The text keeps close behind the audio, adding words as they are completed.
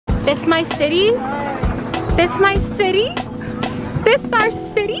This my city? This my city? This our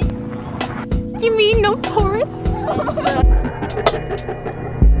city? You mean no tourists?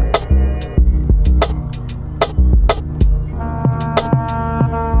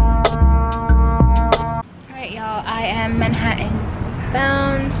 Alright y'all, I am Manhattan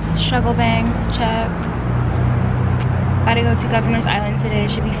bound. Struggle bangs, check. About to go to Governor's Island today,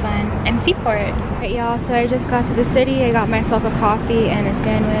 should be fun. And Seaport. Alright y'all, so I just got to the city. I got myself a coffee and a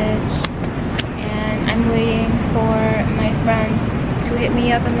sandwich. And I'm waiting for my friends to hit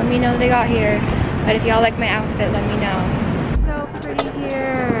me up and let me know they got here. But if y'all like my outfit, let me know. So pretty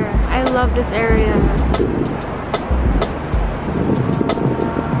here. I love this area.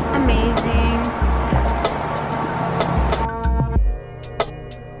 Amazing.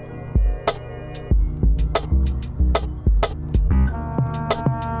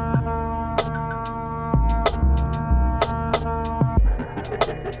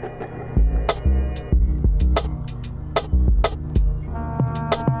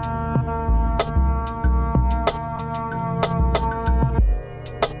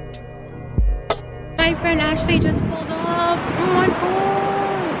 My friend Ashley just pulled up. Oh my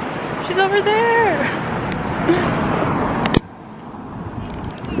god. She's over there.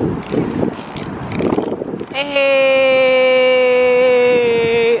 Hey.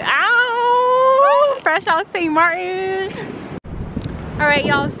 Ow. Fresh out St. Martin. Alright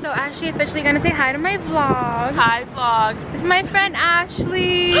y'all, so Ashley officially gonna say hi to my vlog. Hi vlog. This is my friend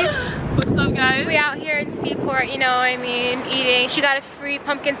Ashley. What's up guys? We out here in Seaport, you know what I mean, eating. She got a free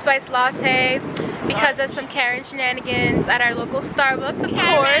pumpkin spice latte because of some Karen shenanigans at our local Starbucks, of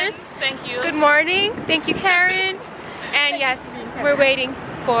course. Thank you. Good morning. Thank you, Karen. And yes, we're waiting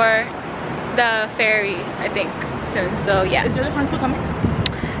for the ferry, I think, soon. So yes. Is your friend still coming?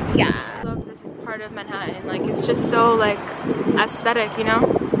 Yeah. I love this part of Manhattan. Like, it's just so like aesthetic, you know?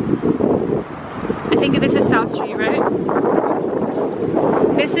 I think this is South Street, right?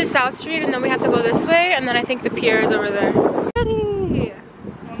 This is South Street, and then we have to go this way, and then I think the pier is over there. Ready?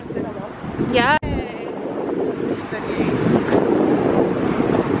 Want to say hello? Yeah. She said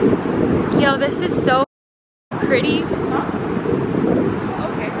yay. Yo, this is so pretty. Huh?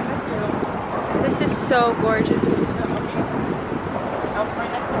 Okay, that's true. This is so gorgeous.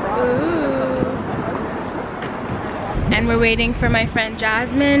 Right next to Rob. Ooh. And we're waiting for my friend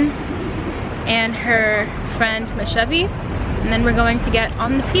Jasmine and her friend Meshavi. And then we're going to get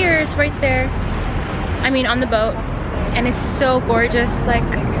on the pier. It's right there. I mean, on the boat. And it's so gorgeous. Like,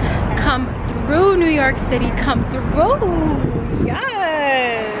 come through New York City. Come through.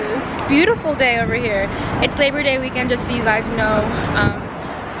 Yes. Beautiful day over here. It's Labor Day weekend, just so you guys know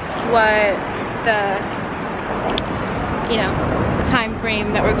what the, you know, the time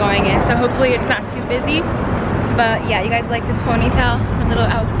frame that we're going in. So hopefully it's not too busy. But yeah, you guys like this ponytail? My little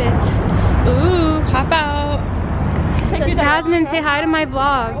outfit. Ooh, hop out. So Jasmine, say hi to my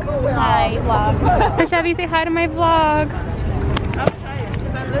vlog. Hi vlog. Chevy, say hi to my vlog.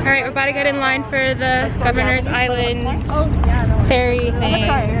 Alright, we're about to get in line for the Governor's Island ferry thing.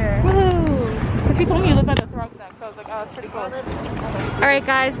 Woohoo! So she told me you live at the Throgs Neck, so I was like, oh, it's pretty close. Alright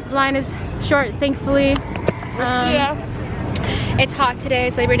guys, the line is short, thankfully. Yeah. It's hot today,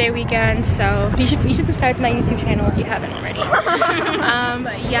 it's Labor Day weekend, so you should subscribe to my YouTube channel if you haven't already.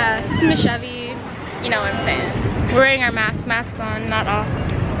 Yeah, this is Miss Chevy, you know what I'm saying. We're wearing our mask on, not off.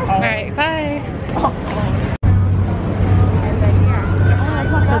 Alright, bye.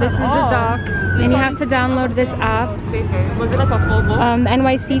 So this is the dock, and you have to download this app. Was it like a full boat? The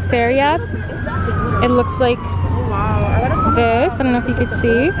NYC ferry app. It looks like this, I don't know if you could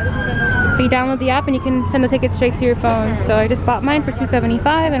see. But you download the app and you can send the ticket straight to your phone. So I just bought mine for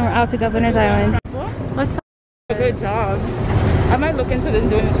 $2.75 and we're out to Governor's Island. Let's Good job. I might look into this,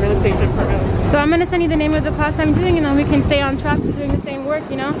 doing this real estate trip for real. So I'm gonna send you the name of the class I'm doing, and then we can stay on track with doing the same work,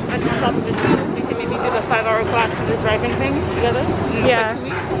 you know? And on top of it too, we can maybe do the 5-hour class for the driving thing together. Yeah. Like 2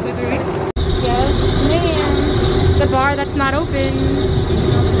 weeks, 2 to 3 weeks. Yes, ma'am. The bar that's not open.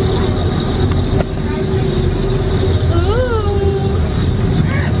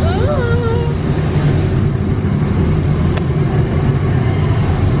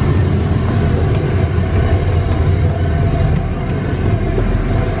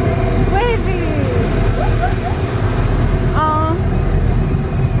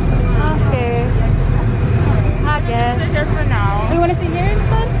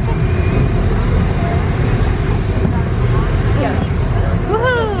 Woohoo!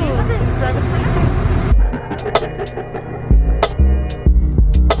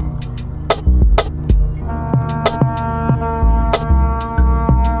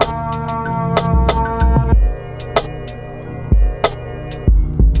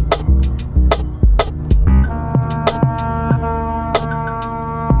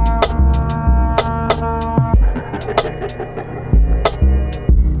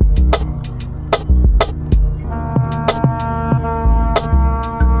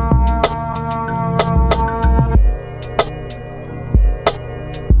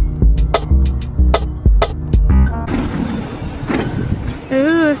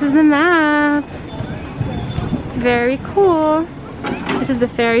 is the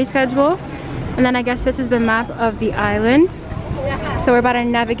ferry schedule. And then I guess this is the map of the island. So we're about to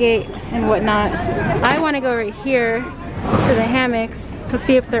navigate and whatnot. I want to go right here to the hammocks. Let's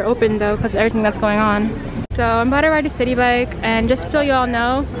see if they're open though, because of everything that's going on. So I'm about to ride a city bike, and just so you all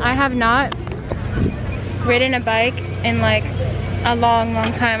know, I have not ridden a bike in like a long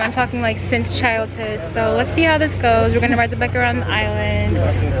time. I'm talking like since childhood. So let's see how this goes. We're gonna ride the bike around the island.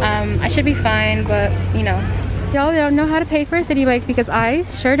 I should be fine, but you know, y'all don't know how to pay for a city bike because I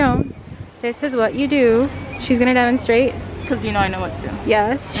sure don't. This is what you do. She's gonna demonstrate. Because you know I know what to do.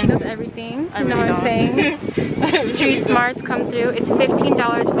 Yes, she knows everything. I You know really what I'm saying? Street smarts come through. It's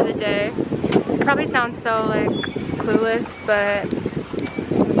 $15 for the day. It probably sounds so like clueless, but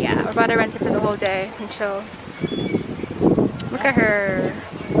yeah, we're about to rent it for the whole day and chill. Look at her.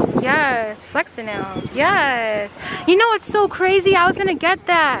 Yes, flex the nails. Yes. You know what's so crazy? I was gonna get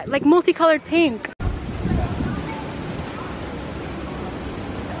that, like multicolored pink.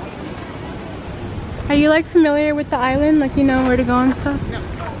 Are you like familiar with the island? Like you know where to go and stuff? No.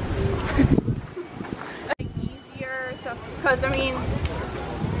 Easier to, because I mean,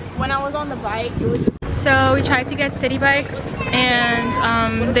 when I was on the bike, it was just. So we tried to get city bikes,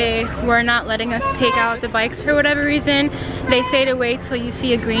 and they were not letting us take out the bikes for whatever reason. They say to wait till you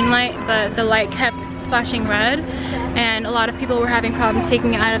see a green light, but the light kept flashing red, and a lot of people were having problems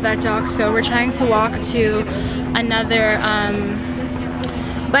taking it out of that dock. So we're trying to walk to another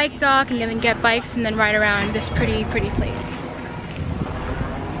bike dock and then get bikes and then ride around this pretty place.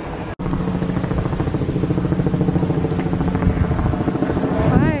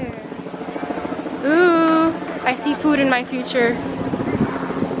 Fire. Ooh, I see food in my future.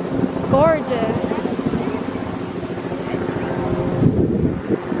 Gorgeous.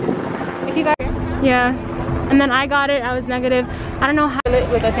 If you got it. Yeah. And then I got it, I was negative. I don't know how.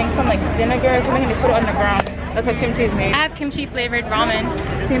 With I think some like vinegar or something, and they put it on the ground. That's how kimchi is made. I have kimchi flavored ramen.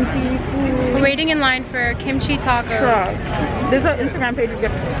 Kimchi food. We're waiting in line for kimchi tacos. There's an Instagram page you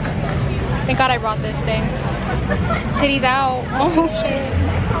get. Thank God I brought this thing. Titties out. Oh shit.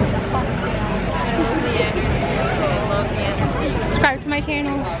 Subscribe to my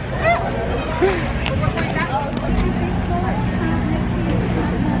channel.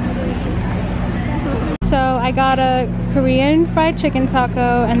 So I got a Korean fried chicken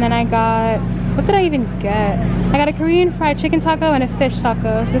taco, and then I got, what did I even get? I got a Korean fried chicken taco and a fish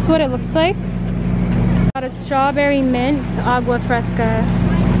taco. So this is what it looks like. Got a strawberry mint agua fresca.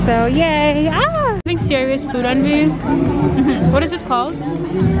 So yay! Ah! Having serious food envy. What is this called?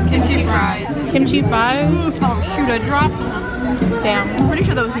 Kimchi fries. Kimchi fries? Oh shoot, I dropped. Damn. I'm pretty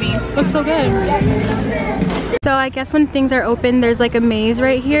sure that was me. Looks so good. So I guess when things are open, there's like a maze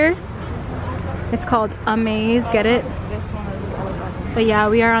right here. It's called a maze, get it? But yeah,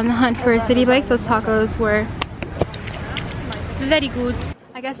 we are on the hunt for a city bike. Those tacos were very good.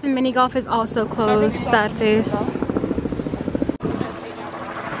 I guess the mini golf is also closed. Sad face.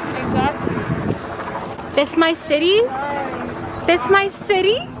 Exactly. This my city? This my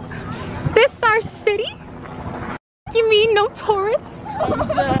city? This our city? You mean no tourists?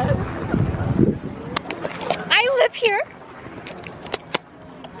 I live here.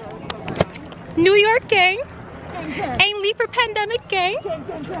 New York gang. Ain't leave for pandemic gang. I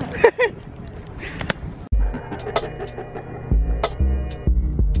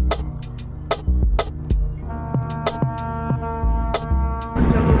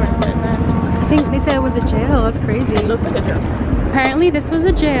think they said it was a jail. That's crazy. It looks like a jail. Apparently this was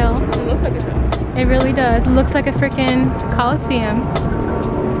a jail. It looks like a jail. It really does. It looks like a freaking Coliseum.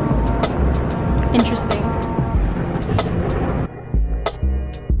 Interesting.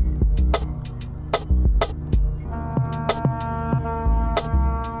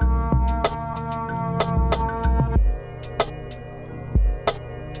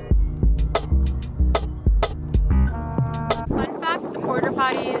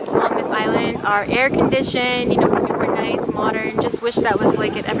 Potties on this island are air conditioned, you know, super nice, modern. Just wish that was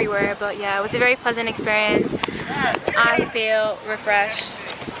like it everywhere, but yeah, it was a very pleasant experience. I feel refreshed.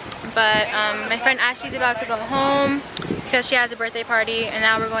 But my friend Ashley's about to go home because she has a birthday party, and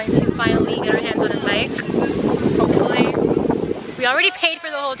now we're going to finally get our hands on a bike. Hopefully. We already paid for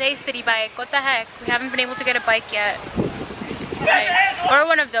the whole day city bike. What the heck? We haven't been able to get a bike yet. Right. Or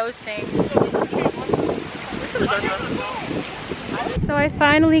one of those things. So I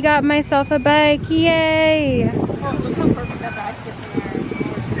finally got myself a bike, yay! Oh, look how perfect that bag fits in there.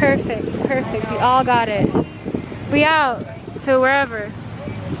 Perfect, perfect, we all got it. We out to wherever.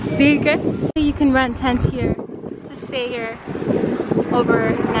 Be good? You can rent tents here to stay here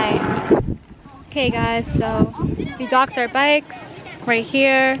overnight. Okay guys, so we docked our bikes right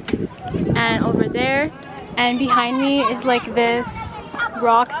here and over there. And behind me is like this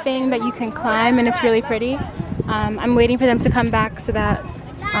rock thing that you can climb, and it's really pretty. I'm waiting for them to come back so that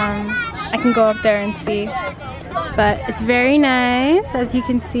I can go up there and see. But it's very nice, as you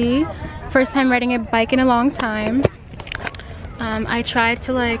can see. First time riding a bike in a long time. I tried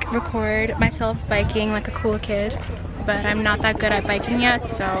to like record myself biking like a cool kid, but I'm not that good at biking yet,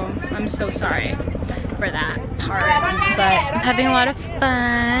 so I'm so sorry for that part. But I'm having a lot of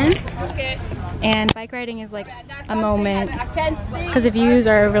fun. And bike riding is like a moment because the views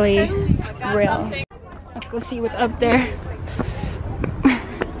are really real. Let's go see what's up there.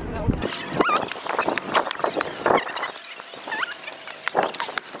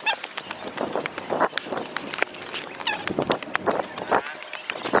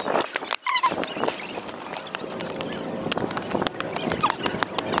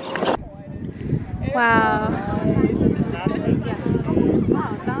 Wow.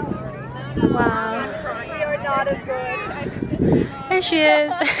 Wow. We are not as good. There she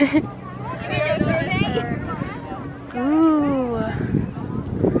is. Ooh.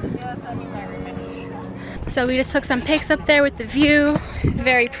 So we just took some pics up there with the view.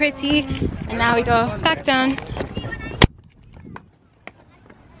 Very pretty. And now we go back down.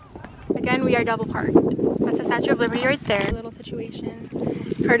 Again, we are double parked. That's the Statue of Liberty right there. A little situation.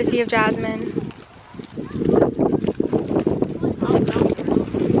 Courtesy of Jasmine.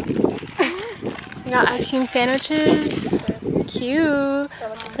 We got ice cream sandwiches. Cute.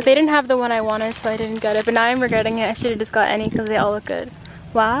 But they didn't have the one I wanted, so I didn't get it. But now I'm regretting it. I should have just got any because they all look good.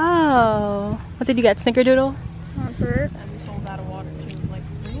 Wow. What did you get? Snickerdoodle? And we sold out of water too. Like,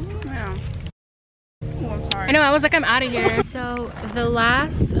 yeah. Oh, I'm sorry. I know, I was like, I'm out of here. So the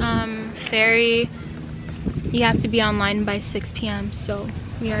last ferry, you have to be online by 6 p.m. So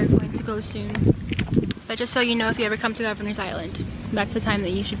we are going to go soon. But just so you know, if you ever come to Governor's Island, that's the time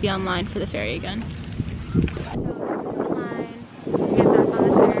that you should be online for the ferry again. So this is the line to get back on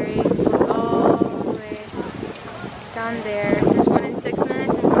the ferry. It goes all the way down there. There's one in 6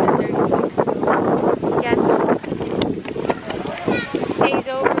 minutes and one in 36. So yes, day's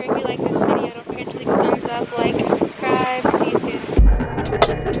over. If you like this video, don't forget to leave a thumbs up, like,